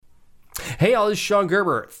Hey, all, this is Sean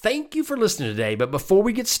Gerber. Thank you for listening today, but before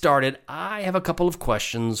we get started, I have a couple of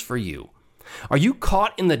questions for you. Are you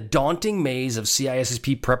caught in the daunting maze of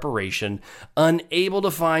CISSP preparation, unable to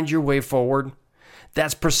find your way forward?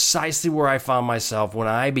 That's precisely where I found myself when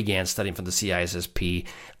I began studying for the CISSP.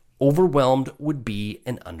 Overwhelmed would be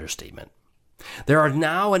an understatement. There are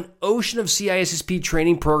now an ocean of CISSP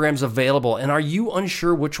training programs available, and are you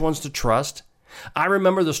unsure which ones to trust? I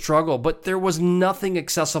remember the struggle, but there was nothing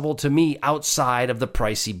accessible to me outside of the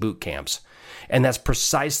pricey boot camps. And that's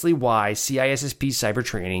precisely why CISSP cyber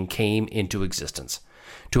training came into existence,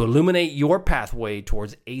 to illuminate your pathway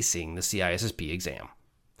towards acing the CISSP exam.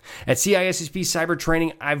 At CISSP Cyber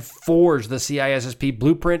Training, I've forged the CISSP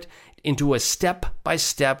blueprint into a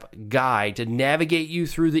step-by-step guide to navigate you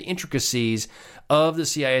through the intricacies of the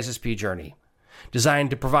CISSP journey, designed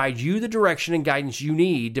to provide you the direction and guidance you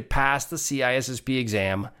need to pass the CISSP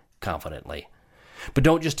exam confidently. But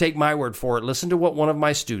don't just take my word for it. Listen to what one of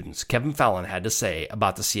my students, Kevin Fallon, had to say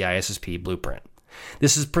about the CISSP blueprint.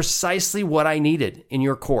 This is precisely what I needed in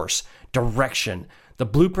your course: direction. The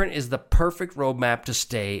blueprint is the perfect roadmap to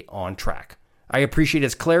stay on track. I appreciate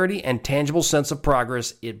its clarity and tangible sense of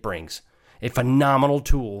progress it brings. A phenomenal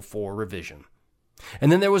tool for revision.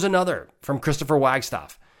 And then there was another from Christopher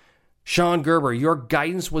Wagstaff. Sean Gerber, your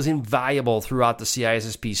guidance was invaluable throughout the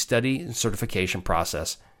CISSP study and certification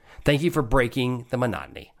process. Thank you for breaking the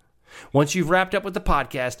monotony. Once you've wrapped up with the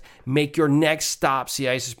podcast, make your next stop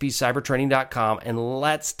CISSPcybertraining.com, and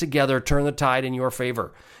let's together turn the tide in your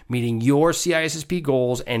favor, meeting your CISSP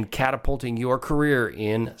goals and catapulting your career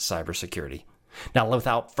in cybersecurity. Now,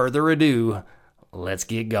 without further ado, let's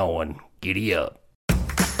get going. Giddy up.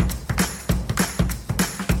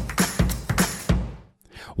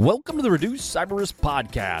 Welcome to the Reduce Cyber Risk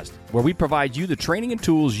Podcast, where we provide you the training and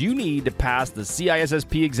tools you need to pass the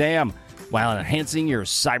CISSP exam while enhancing your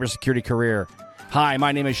cybersecurity career. Hi,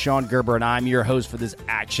 my name is Sean Gerber, and I'm your host for this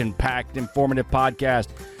action-packed, informative podcast.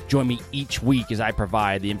 Join me each week as I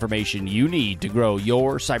provide the information you need to grow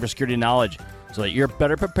your cybersecurity knowledge so that you're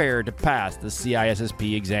better prepared to pass the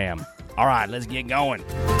CISSP exam. All right, let's get going.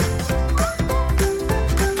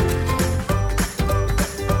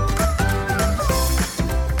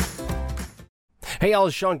 Hey, all,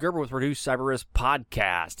 this is Sean Gerber with Reduce Cyber Risk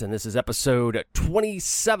Podcast, and this is episode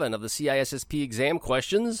 27 of the CISSP exam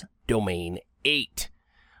questions, domain 8.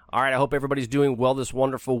 All right, I hope everybody's doing well this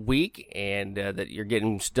wonderful week and that you're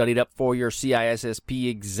getting studied up for your CISSP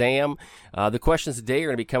exam. The questions today are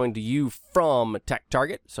going to be coming to you from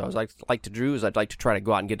TechTarget. So as I like to do is I'd like to try to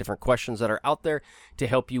go out and get different questions that are out there to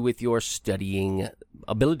help you with your studying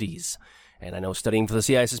abilities. And I know studying for the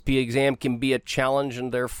CISSP exam can be a challenge,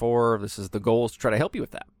 and therefore this is the goal, is to try to help you with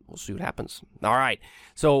that. We'll see what happens. All right,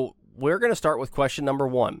 so we're going to start with question number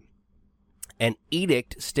 1. An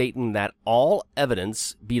edict stating that all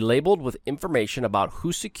evidence be labeled with information about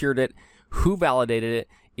who secured it, who validated it,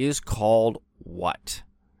 is called what?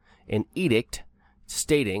 An edict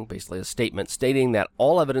stating, basically a statement, stating that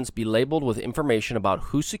all evidence be labeled with information about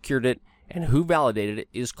who secured it and who validated it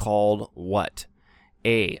is called what?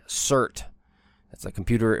 A, CERT. That's a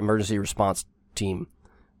Computer Emergency Response Team.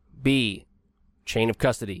 B, chain of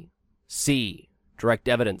custody. C, direct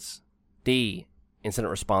evidence. D,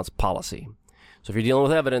 incident response policy. So if you're dealing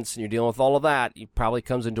with evidence and you're dealing with all of that, it probably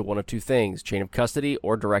comes into one of two things: chain of custody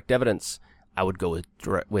or direct evidence. I would go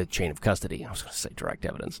with chain of custody. I was going to say direct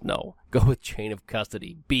evidence. No, go with chain of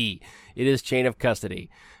custody. B, it is chain of custody.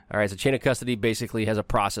 All right, so chain of custody basically has a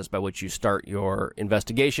process by which you start your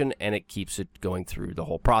investigation, and it keeps it going through the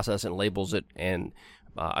whole process and labels it and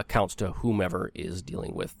accounts to whomever is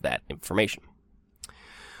dealing with that information.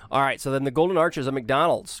 All right, so then the golden arches of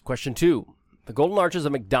McDonald's. Question 2. The golden arches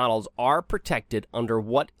of McDonald's are protected under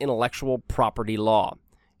what intellectual property law?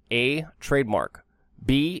 A, trademark.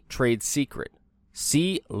 B, trade secret.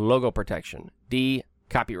 C, logo protection. D,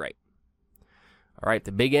 copyright. All right,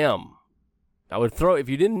 the big M. I would throw, if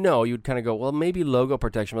you didn't know, you would kind of go, well, maybe logo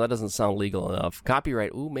protection, but that doesn't sound legal enough.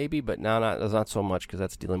 Copyright, ooh, maybe, but no, not so much, because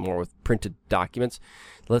that's dealing more with printed documents.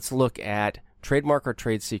 Let's look at trademark or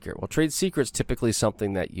trade secret. Well, trade secret is typically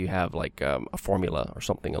something that you have like a formula or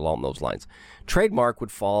something along those lines. Trademark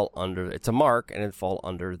would fall under, it's a mark, and it'd fall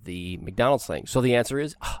under the McDonald's thing. So the answer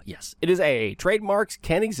is, yes, it is A. Trademarks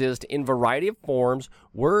can exist in variety of forms,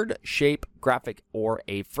 word, shape, graphic, or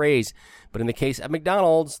a phrase. But in the case of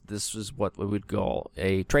McDonald's, this is what we would call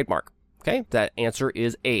a trademark. Okay, that answer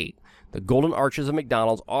is A. The golden arches of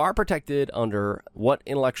McDonald's are protected under what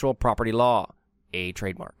intellectual property law? A,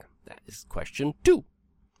 trademark. That is question 2.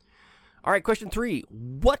 All right, question 3.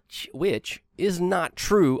 Which is not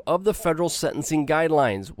true of the federal sentencing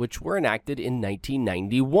guidelines, which were enacted in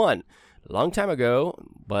 1991? a long time ago,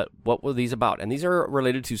 but what were these about? And these are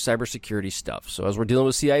related to cybersecurity stuff. So as we're dealing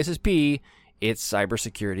with CISSP, it's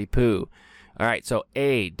cybersecurity poo. All right, so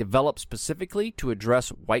A, developed specifically to address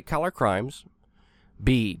white-collar crimes.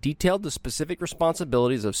 B, detailed the specific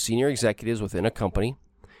responsibilities of senior executives within a company.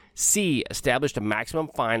 C, established a maximum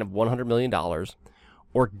fine of $100 million.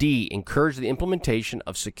 Or D, encouraged the implementation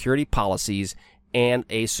of security policies and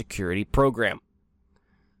a security program.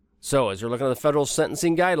 So, as you're looking at the federal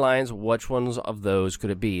sentencing guidelines, which ones of those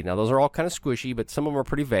could it be? Now, those are all kind of squishy, but some of them are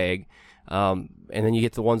pretty vague. And then you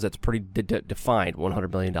get the ones that's pretty defined,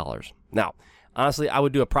 $100 million. Now, honestly, I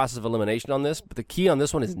would do a process of elimination on this, but the key on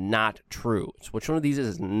this one is not true. So which one of these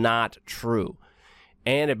is not true?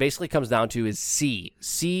 And it basically comes down to is C.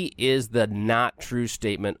 C is the not true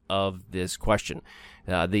statement of this question.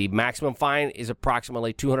 The maximum fine is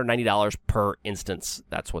approximately $290 per instance.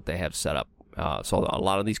 That's what they have set up. So a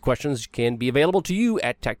lot of these questions can be available to you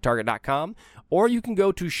at techtarget.com, or you can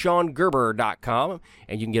go to SeanGerber.com,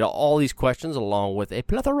 and you can get all these questions along with a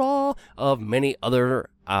plethora of many other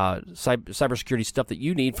cybersecurity stuff that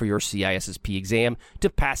you need for your CISSP exam to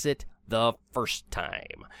pass it the first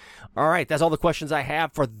time. All right, that's all the questions I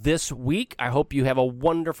have for this week. I hope you have a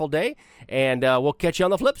wonderful day, and we'll catch you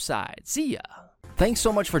on the flip side. See ya. Thanks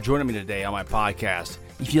so much for joining me today on my podcast.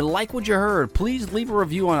 If you like what you heard, please leave a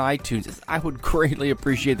review on iTunes. I would greatly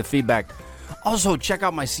appreciate the feedback. Also, check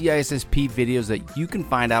out my CISSP videos that you can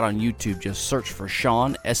find out on YouTube. Just search for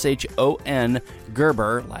Sean, S-H-O-N,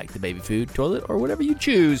 Gerber, like the baby food, toilet, or whatever you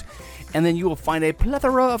choose. And then you will find a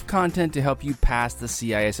plethora of content to help you pass the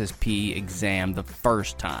CISSP exam the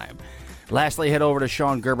first time. Lastly, head over to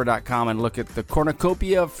SeanGerber.com and look at the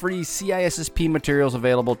cornucopia of free CISSP materials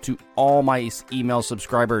available to all my email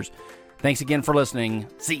subscribers. Thanks again for listening.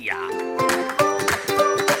 See ya!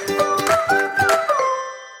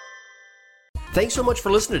 Thanks so much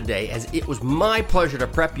for listening today, as it was my pleasure to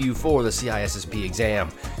prep you for the CISSP exam.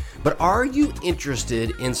 But are you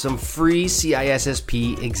interested in some free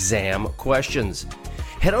CISSP exam questions?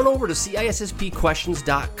 Head on over to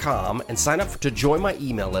CISSPquestions.com and sign up to join my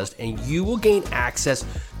email list, and you will gain access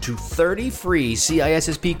to 30 free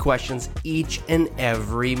CISSP questions each and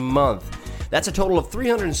every month. That's a total of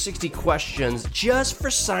 360 questions just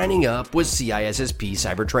for signing up with CISSP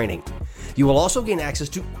Cyber Training. You will also gain access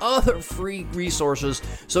to other free resources,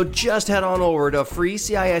 so just head on over to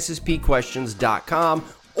freeCISSPquestions.com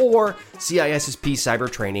or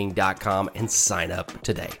CISSPcybertraining.com and sign up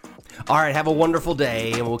today. All right, have a wonderful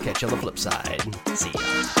day, and we'll catch you on the flip side. See ya.